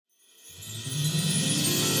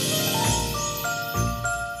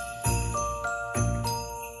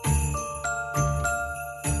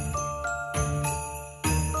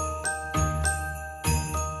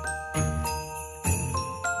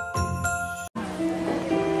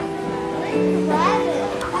Huh?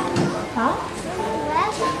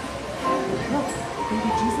 Look, baby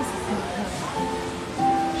Jesus is going to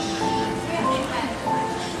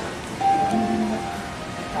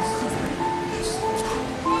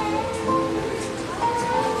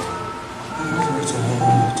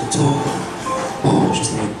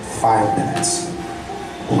Just need 5 minutes.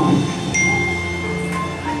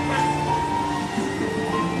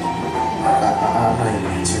 I'm not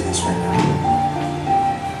even answering this right now.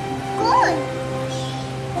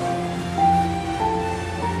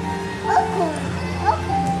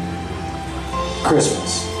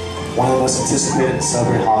 Christmas, one of the most anticipated and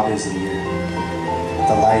celebrated holidays of the year.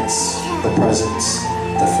 The lights, the presents,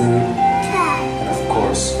 the food, and of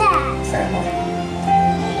course, family.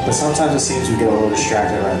 But sometimes it seems we get a little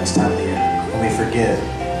distracted around this time of the year, and we forget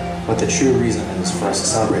what the true reason is for us to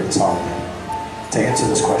celebrate this holiday. To answer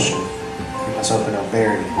this question, we must open a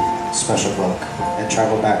very special book and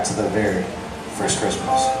travel back to the very first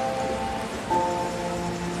Christmas.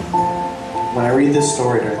 When I read this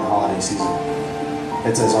story during the holiday season,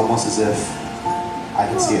 it's almost as if I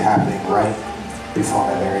can see it happening right before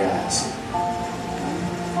my very eyes.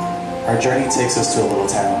 Our journey takes us to a little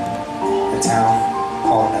town, a town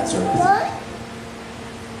called Nazareth.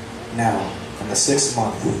 Now, in the 6th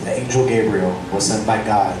month, the angel Gabriel was sent by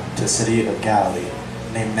God to a city of Galilee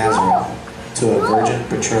named Nazareth to a virgin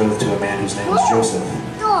betrothed to a man whose name was Joseph.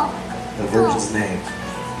 The virgin's name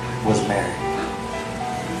was Mary.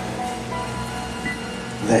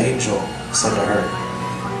 The angel said to her,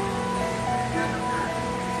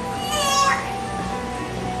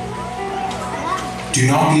 "Do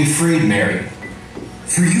not be afraid, Mary,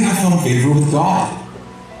 for you have found favor with God.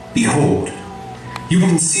 Behold, you will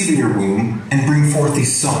conceive in your womb and bring forth a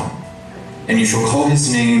son, and you shall call his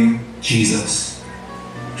name Jesus.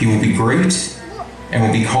 He will be great and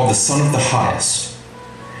will be called the Son of the Highest.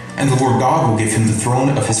 And the Lord God will give him the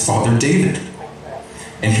throne of his father David,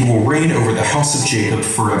 and he will reign over the house of Jacob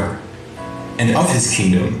forever. And of his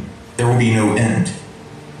kingdom there will be no end.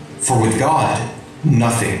 For with God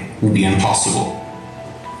nothing will be impossible."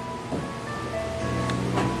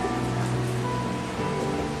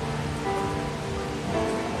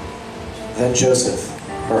 Then Joseph,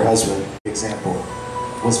 her husband, for example,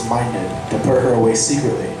 was minded to put her away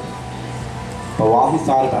secretly. But while he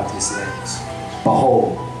thought about these things,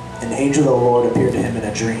 behold, an angel of the Lord appeared to him in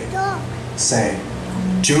a dream, saying,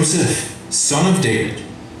 "Joseph, son of David,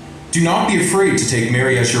 do not be afraid to take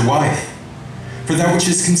Mary as your wife, for that which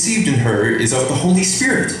is conceived in her is of the Holy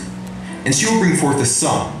Spirit, and she will bring forth a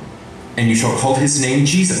son, and you shall call his name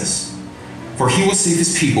Jesus, for he will save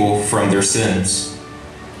his people from their sins."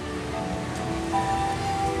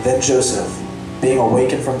 Then Joseph, being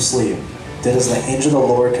awakened from sleep, did as the angel of the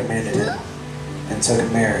Lord commanded him, and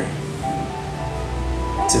took Mary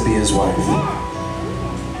to be his wife.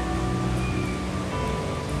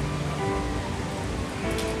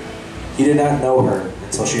 He did not know her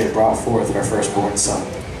until she had brought forth her firstborn son,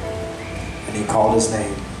 and he called his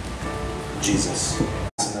name Jesus.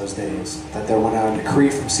 In those days, that there went out a decree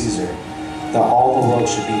from Caesar that all the world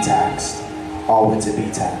should be taxed. All went to be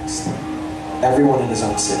taxed, everyone in his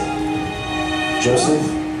own city. Joseph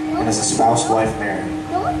and his espoused wife Mary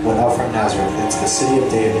went up from Nazareth into the city of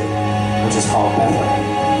David, which is called Bethlehem.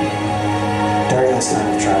 During this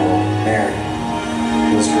time of travel, Mary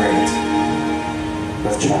was great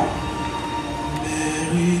with child.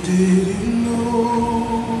 Mary, did you know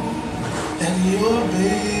that your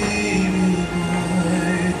baby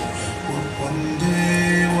boy would one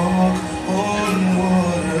day walk on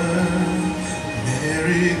water?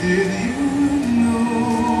 Mary, did you know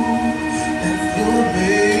that your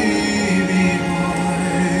baby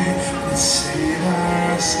boy would save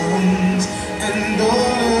our sons and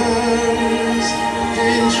daughters?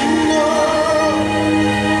 Did you know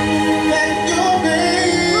that your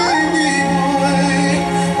baby boy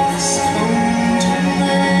has come to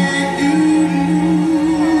make you new?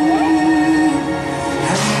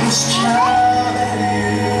 And this child that you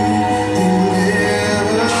delivered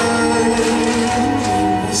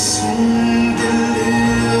will soon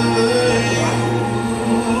deliver you.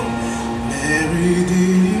 Mary,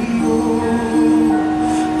 did you know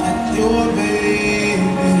that your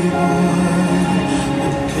baby boy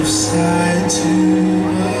would give sight to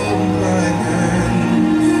a blind man?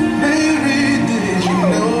 Mary, did you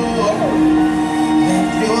know that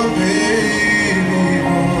your baby boy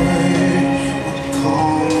would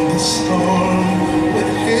calm the storm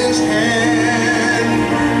with his hand?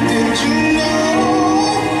 Did you know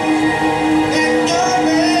that your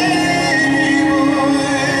baby boy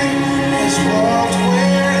has walked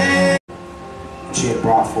where She had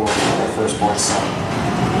brought forth her firstborn son.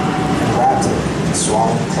 And wrapped him in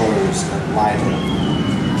swaddling clothes and laid him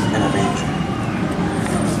in a manger,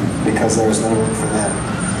 because there was no room for them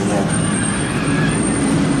in the inn.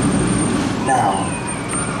 Now,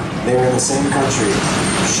 they were in the same country,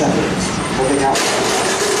 shepherds, living out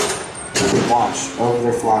who could watch over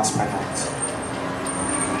their flocks by night.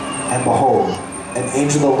 And behold, an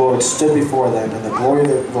angel of the Lord stood before them, and the glory of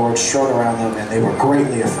the Lord shone around them, and they were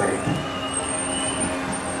greatly afraid.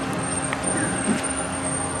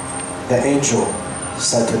 The angel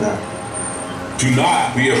said to them, "Do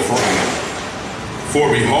not be afraid, for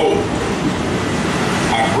behold,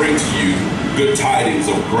 I bring to you good tidings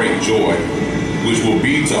of great joy, which will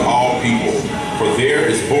be to all people. For there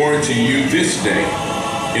is born to you this day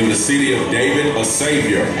in the city of David a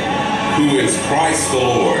Savior, who is Christ the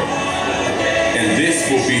Lord. And this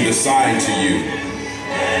will be the sign to you.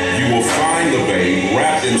 You will find the babe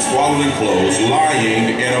wrapped in swaddling clothes,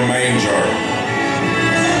 lying in a manger."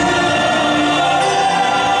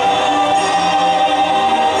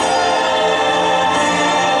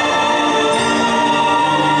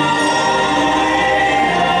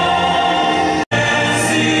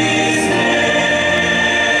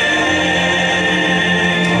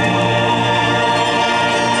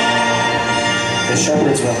 The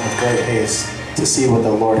shepherds went with great haste to see what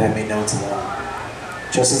the Lord had made known to them.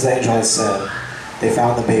 Just as the angel had said, they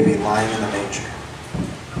found the baby lying in the manger.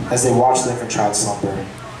 As they watched the infant child slumber,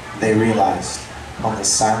 they realized on this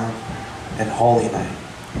silent and holy night,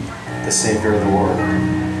 the Savior of the world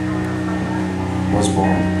was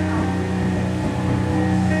born.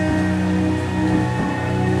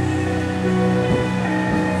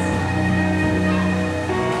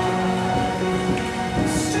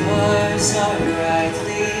 Stars are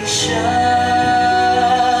brightly shining.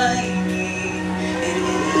 It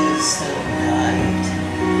is the night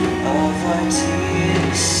of our dear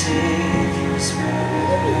Savior's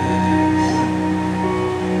birth.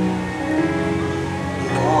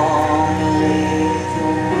 Long lay the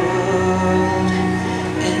world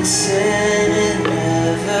in sin and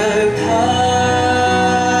never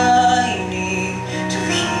pining, till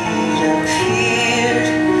He appeared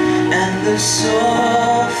and the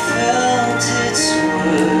soul felt its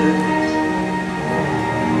worth.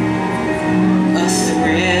 A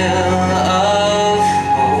thrill of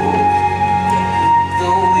hope,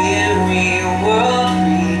 the weary world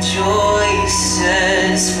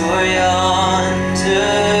rejoices, for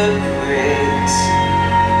yonder breaks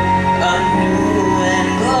a new and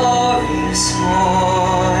glorious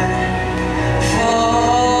morn.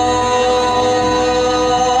 Fall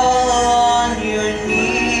on your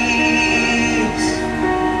knees.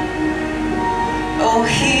 Oh,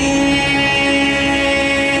 hear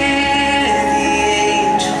the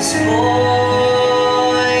angels'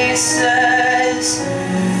 voices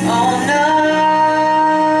all night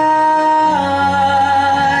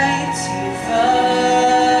divine,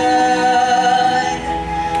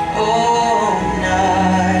 all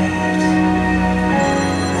night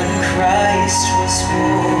when Christ was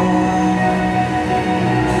born.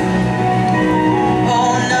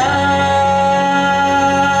 All night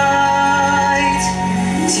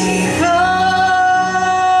divine,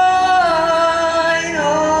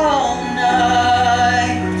 all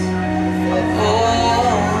night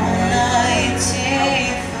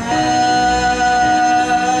divine.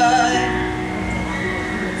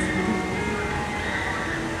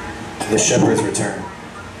 The shepherds returned,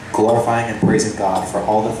 glorifying and praising God for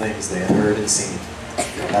all the things they had heard and seen,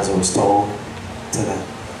 as it was told to them.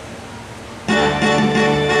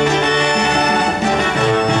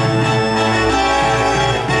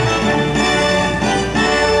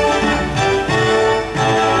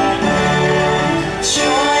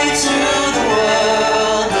 Joy to the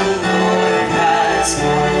world, the Lord has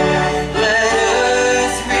come. Let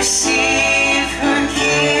earth receive her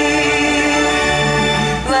King.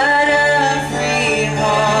 Let every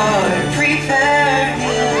heart prepare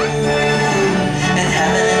Him room. And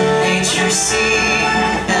heaven and nature see.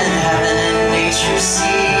 And heaven and nature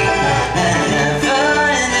see. And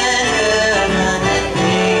heaven and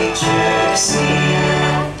nature see.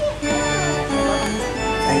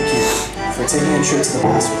 Thank you for taking a trip to the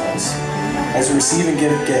past with us. As we receive and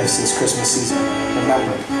give gifts this Christmas season,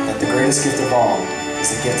 remember that the greatest gift of all is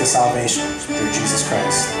the gift of salvation through Jesus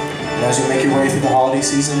Christ. And as you make your way through the holiday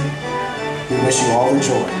season, we wish you all the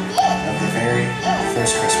joy of the very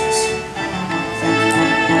first Christmas.